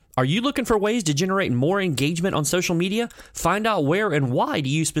Are you looking for ways to generate more engagement on social media? Find out where and why to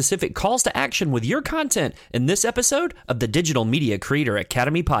use specific calls to action with your content in this episode of the Digital Media Creator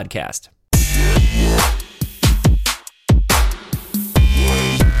Academy podcast.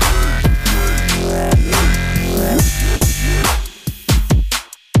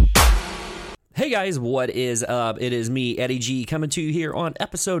 Hey guys, what is up? It is me, Eddie G, coming to you here on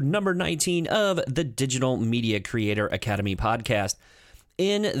episode number 19 of the Digital Media Creator Academy podcast.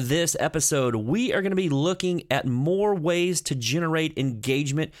 In this episode, we are going to be looking at more ways to generate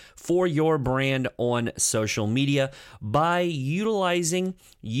engagement for your brand on social media by utilizing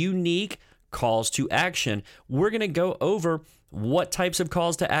unique calls to action. We're going to go over what types of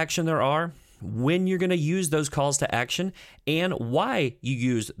calls to action there are, when you're going to use those calls to action, and why you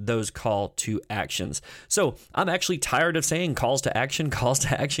use those call to actions. So I'm actually tired of saying calls to action, calls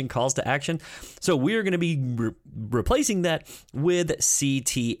to action, calls to action. So we're going to be replacing that with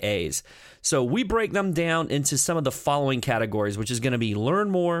CTAs. So we break them down into some of the following categories, which is going to be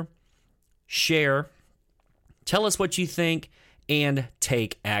learn more, share, tell us what you think, and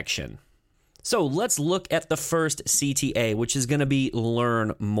take action. So let's look at the first CTA, which is going to be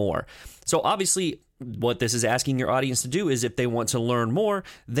learn more. So obviously, what this is asking your audience to do is if they want to learn more,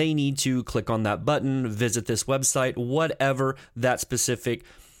 they need to click on that button, visit this website, whatever that specific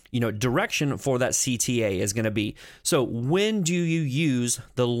direction for that CTA is going to be. So when do you use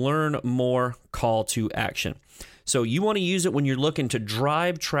the learn more call to action? So you want to use it when you're looking to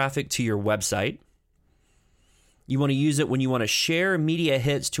drive traffic to your website. You want to use it when you want to share media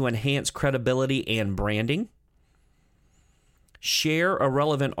hits to enhance credibility and branding. Share a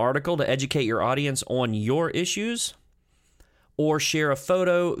relevant article to educate your audience on your issues. Or share a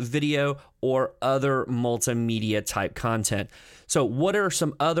photo, video, or other multimedia type content. So what are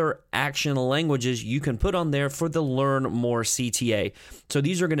some other action languages you can put on there for the Learn More CTA? So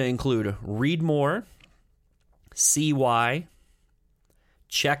these are going to include read more, see why,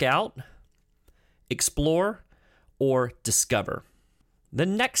 check out, explore, or discover. The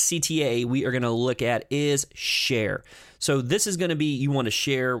next CTA we are going to look at is share. So this is going to be, you want to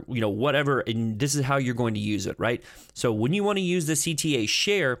share, whatever, and this is how you're going to use it, right? So when you want to use the CTA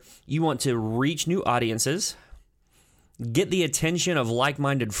share, you want to reach new audiences, get the attention of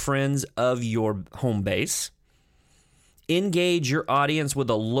like-minded friends of your home base, engage your audience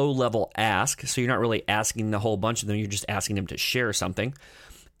with a low-level ask. So you're not really asking the whole bunch of them, you're just asking them to share something.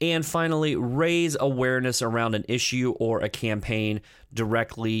 And finally, raise awareness around an issue or a campaign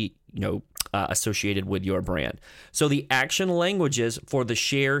directly, associated with your brand. So the action languages for the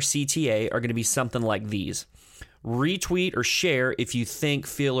share CTA are going to be something like these. Retweet or share if you think,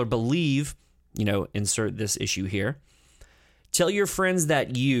 feel, or believe, insert this issue here. Tell your friends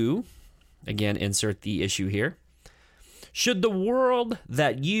that you, again, insert the issue here. Should the world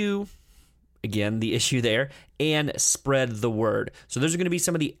that you, again, the issue there, and spread the word. So those are going to be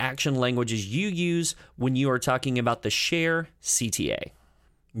some of the action languages you use when you are talking about the share CTA.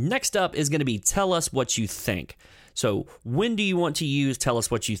 Next up is going to be tell us what you think. So when do you want to use tell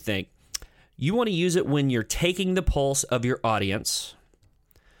us what you think? You want to use it when you're taking the pulse of your audience,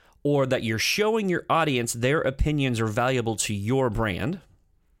 or that you're showing your audience their opinions are valuable to your brand,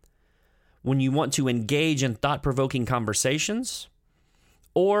 when you want to engage in thought-provoking conversations,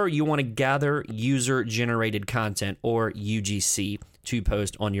 or you want to gather user-generated content, or UGC, to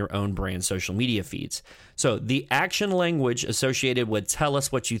post on your own brand social media feeds. So the action language associated with tell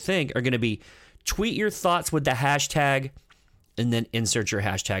us what you think are going to be tweet your thoughts with the hashtag, and then insert your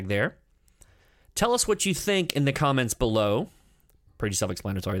hashtag there. Tell us what you think in the comments below. Pretty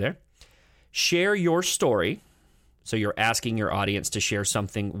self-explanatory there. Share your story. So you're asking your audience to share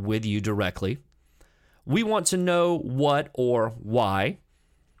something with you directly. We want to know what or why.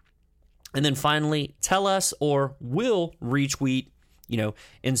 And then finally, tell us or will retweet,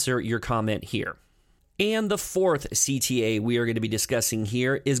 insert your comment here. And the fourth CTA we are going to be discussing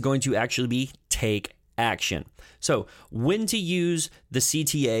here is going to actually be take action. So when to use the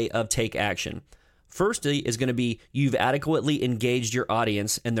CTA of take action. Firstly is going to be you've adequately engaged your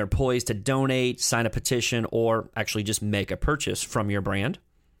audience and they're poised to donate, sign a petition, or actually just make a purchase from your brand.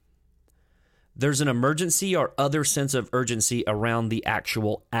 There's an emergency or other sense of urgency around the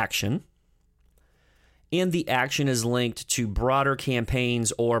actual action. And the action is linked to broader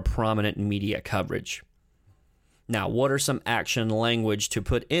campaigns or prominent media coverage. Now, what are some action language to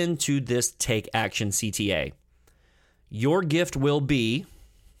put into this take action CTA? Your gift will be ...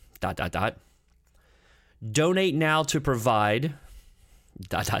 Donate now to provide ...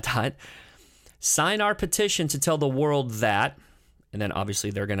 Sign our petition to tell the world that, and then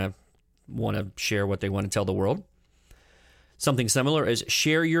obviously they're going to want to share what they want to tell the world. Something similar is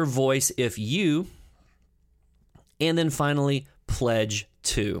share your voice if you, and then finally, pledge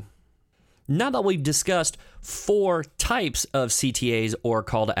to. Now that we've discussed 4 types of CTAs or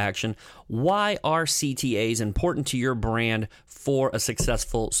call to action, why are CTAs important to your brand for a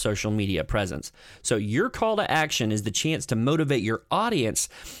successful social media presence? So your call to action is the chance to motivate your audience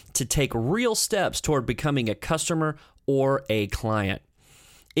to take real steps toward becoming a customer or a client.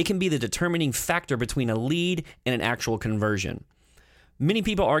 It can be the determining factor between a lead and an actual conversion. Many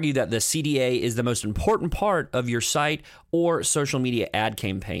people argue that the CTA is the most important part of your site or social media ad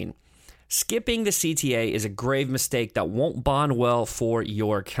campaign. Skipping the CTA is a grave mistake that won't bond well for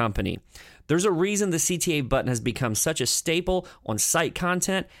your company. There's a reason the CTA button has become such a staple on site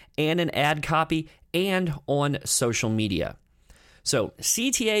content and in ad copy and on social media. So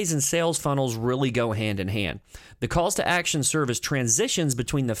CTAs and sales funnels really go hand in hand. The calls to action serve as transitions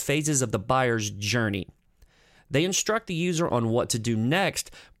between the phases of the buyer's journey. They instruct the user on what to do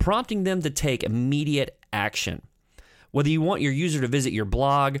next, prompting them to take immediate action. Whether you want your user to visit your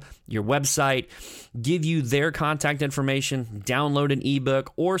blog, your website, give you their contact information, download an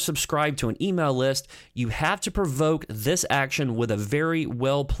ebook, or subscribe to an email list, you have to provoke this action with a very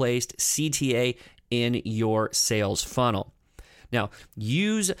well-placed CTA in your sales funnel. Now,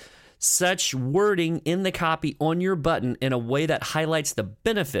 use such wording in the copy on your button in a way that highlights the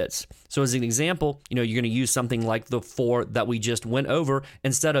benefits. So as an example, you're going to use something like the 4 that we just went over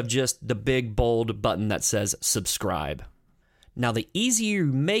instead of just the big bold button that says subscribe. Now, the easier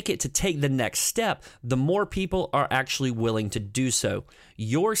you make it to take the next step, the more people are actually willing to do so.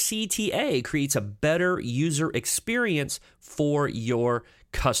 Your CTA creates a better user experience for your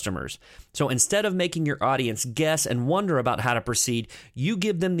customers. So instead of making your audience guess and wonder about how to proceed, you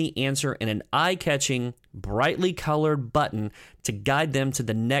give them the answer in an eye-catching, brightly colored button to guide them to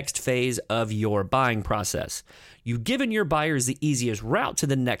the next phase of your buying process. You've given your buyers the easiest route to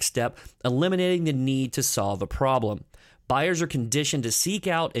the next step, eliminating the need to solve a problem. Buyers are conditioned to seek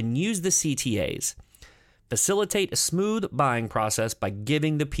out and use the CTAs. Facilitate a smooth buying process by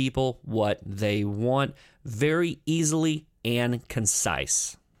giving the people what they want very easily and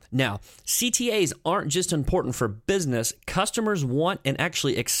concise. Now, CTAs aren't just important for business. Customers want and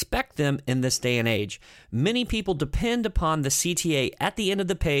actually expect them in this day and age. Many people depend upon the CTA at the end of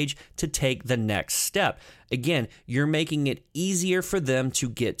the page to take the next step. Again, you're making it easier for them to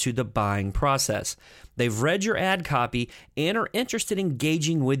get to the buying process. They've read your ad copy and are interested in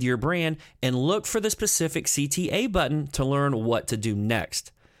engaging with your brand and look for the specific CTA button to learn what to do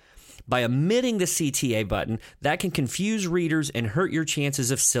next. By omitting the CTA button, that can confuse readers and hurt your chances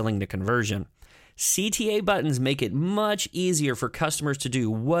of selling the conversion. CTA buttons make it much easier for customers to do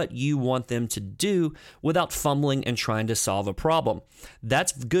what you want them to do without fumbling and trying to solve a problem.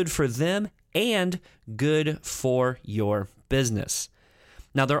 That's good for them and good for your business.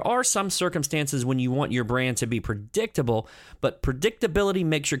 Now, there are some circumstances when you want your brand to be predictable, but predictability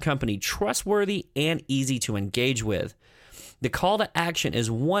makes your company trustworthy and easy to engage with. The call to action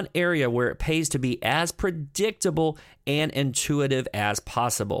is one area where it pays to be as predictable and intuitive as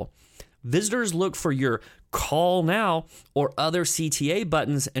possible. Visitors look for your call now or other CTA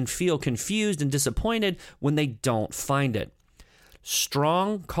buttons and feel confused and disappointed when they don't find it.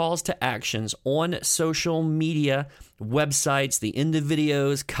 Strong calls to actions on social media, websites, the end of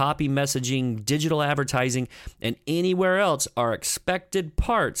videos, copy messaging, digital advertising, and anywhere else are expected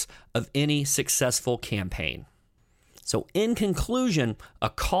parts of any successful campaign. So in conclusion, a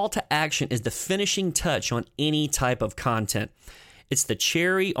call to action is the finishing touch on any type of content. It's the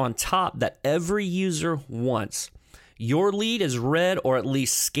cherry on top that every user wants. Your lead has read or at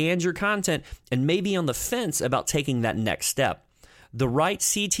least scanned your content and may be on the fence about taking that next step. The right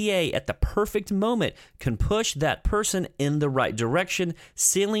CTA at the perfect moment can push that person in the right direction,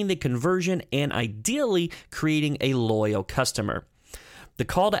 sealing the conversion and ideally creating a loyal customer. The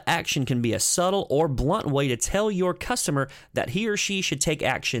call to action can be a subtle or blunt way to tell your customer that he or she should take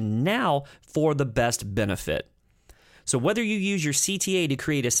action now for the best benefit. So whether you use your CTA to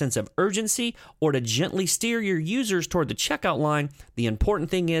create a sense of urgency or to gently steer your users toward the checkout line, the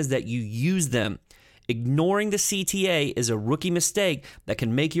important thing is that you use them. Ignoring the CTA is a rookie mistake that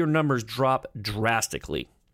can make your numbers drop drastically.